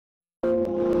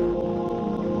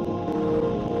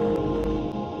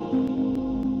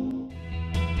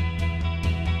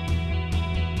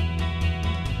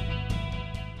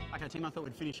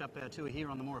we'd finish up our tour here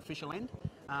on the more official end.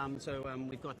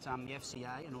 We've got the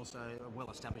FCA and also a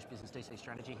well-established business DC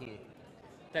strategy here.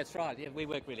 That's right. Yeah, we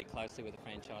work really closely with the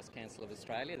Franchise Council of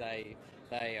Australia.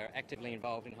 They are actively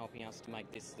involved in helping us to make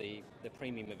this the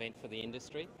premium event for the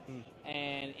industry.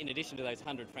 And in addition to those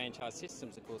 100 franchise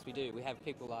systems, of course, we have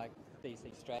people like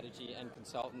DC Strategy and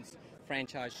consultants,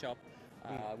 franchise shop.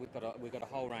 We've got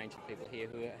a whole range of people here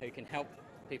who can help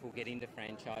people get into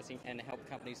franchising and help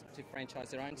companies to franchise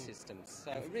their own systems.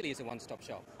 So it really is a one-stop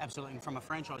shop. Absolutely. And from a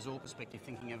franchisor perspective,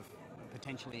 thinking of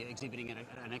potentially exhibiting at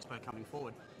an expo coming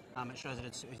forward, it shows that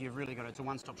it's a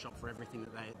one-stop shop for everything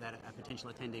that a potential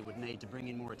attendee would need to bring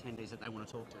in more attendees that they want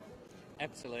to talk to.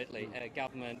 Absolutely.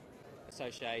 Government,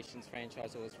 associations,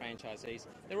 franchisors, franchisees,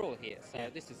 they're all here. So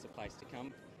this is the place to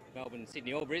come. Melbourne,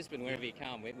 Sydney or Brisbane, wherever you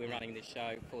come, we're running this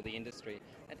show for the industry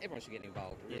and everyone should get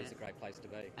involved. It really is a great place to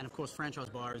be. And of course, Franchise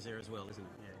Buyer is there as well, isn't it?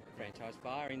 Yeah. Franchise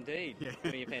Buyer, indeed.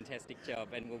 Doing a fantastic job,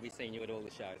 and we'll be seeing you at all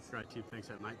the shows. Great, Tim. Thanks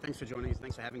for that, mate. Thanks for joining us.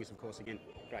 Thanks for having us, of course, again.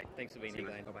 Great. Thanks for being here,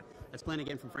 Glenn. Bye-bye. That's Glenn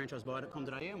again from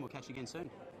franchisebuyer.com.au, and we'll catch you again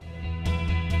soon.